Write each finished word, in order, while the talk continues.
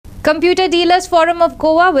Computer Dealers Forum of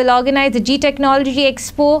Goa will organize the G Technology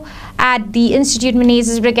Expo at the Institute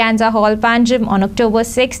Menezes Braganza Hall, Panjim on October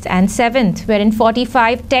 6th and 7th, wherein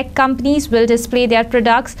 45 tech companies will display their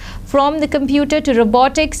products from the computer to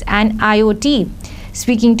robotics and IoT.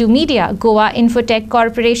 Speaking to media, Goa Infotech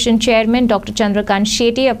Corporation Chairman Dr. Chandrakant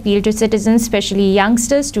Shetty appealed to citizens, especially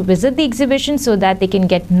youngsters, to visit the exhibition so that they can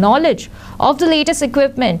get knowledge of the latest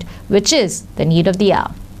equipment, which is the need of the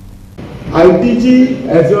hour. ITG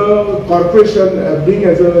as a corporation, being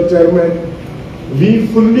as a chairman, we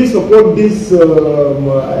fully support this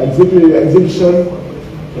exhibition.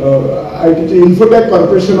 ITG Infotech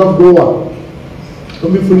Corporation of Goa.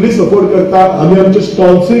 We fully support करता. आम्ही आमचे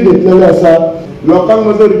stalls घेतलेले आसा. लोकांक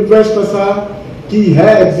माझो request आसा की ह्या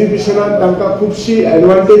एक्झिबिशनात तांकां खूबशी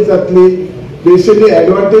एडवांटेज जातली, स्पेशली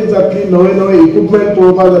एडवांटेज जातली, नवे नवे इक्विपमेंट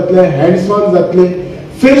पळोवपाक जातले, हँड्स ऑन जातले,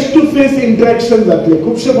 फेस टू फेस इंटरॅक्शन जातले.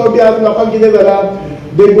 खूबशे फावटी आज लोकांक कितें जाला,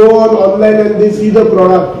 दे गो online and they see the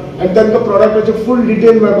product आनी तांकां प्रोडक्टाचे फुल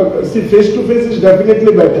डिटेल मेळपाक, C face to face is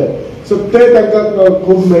definitely better. So ते तांकां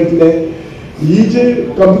खूब मेळटले. ही जे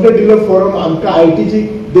कंप्युटर डीलर फोरम आमकां ITG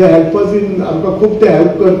they help us in, आमकां खूब ते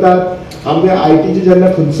हेल्प करतात. आमचे आयटीजी जेन्ना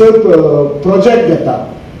खंयचोय प्रोजेक्ट घेता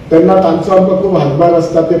तेन्ना तांचो आमकां खूब हातभार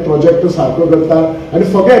आसता. ते प्रोजेक्ट सारको करता आनी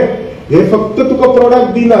फॉरगेट हे फक्त तुका प्रोडक्ट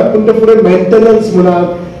दिनात, पूण ते फुडें मेंटेनन्स म्हणात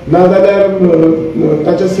नाजाल्यार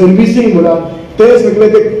ताचें सर्विसींग म्हणात, ते सगळे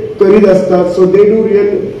ते करीत असतात. सो दे डू रियल,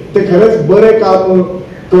 ते खरेंच बरें काम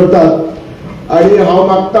करतात. आणि हांव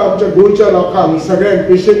मागता आमच्या गोंयच्या लोकांक सगळ्यांक,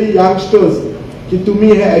 स्पेशली यंगस्टर्स, की तुमी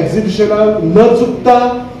हे एक्झिबिशनाक न चुकता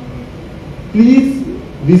प्लीज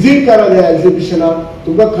विजीट करा. ह्या एक्झिबिशनाक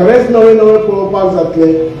तुमकां खरेंच नवे नवे पळोवपाक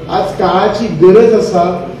जातले. आज काळाची गरज आसा.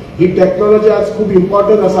 ही टेक्नॉलॉजी आज खूब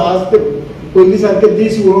इम्पॉर्टंट आसा. आज ते पयलीं सारके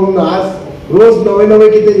दीस उरोवंक ना. आज रोज नवे नवे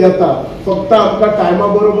कितें येता. फक्त आमकां टायमा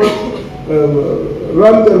बरोबर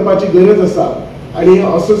रन करपाची गरज आसा. आणि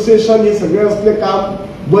असोसिएशन हे सगळे असले काम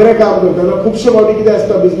बरें काम करता. खुबशे फावटी कितें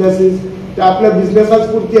आसता, बिझनेसीस ते आपल्या बिझनेसाच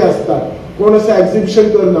पुरती आसतात. कोण असं एक्झिबिशन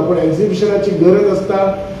करना, पण एक्झिबिशनाची गरज आसता.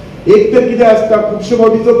 एक तर कितें आसता, खुबशे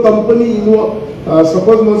फावटी जो कंपनी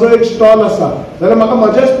सपोज म्हजो एक स्टॉल आसा जाल्यार म्हाका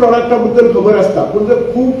म्हज्याच प्रोडक्टा बद्दल खबर आसता, पूण जर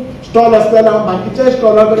खूब स्टॉल आसल्यार हांव बाकीच्या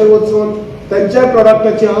स्टॉला कडेन वचून तांच्या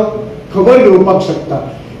प्रोडक्टाची हांव खबर घेवपाक शकता.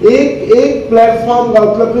 एक प्लॅटफॉर्म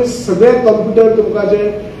गावतलो खंय सगळे कंप्युटर तुमकां जे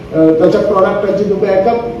ताच्या प्रोडक्टाची तुमकां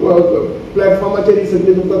एका प्लॅटफॉर्माचेर ही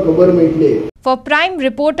सगळी तुमकां खबर मेळटली. For prime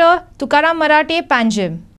reporter Tukaram Marathe, पांजिम.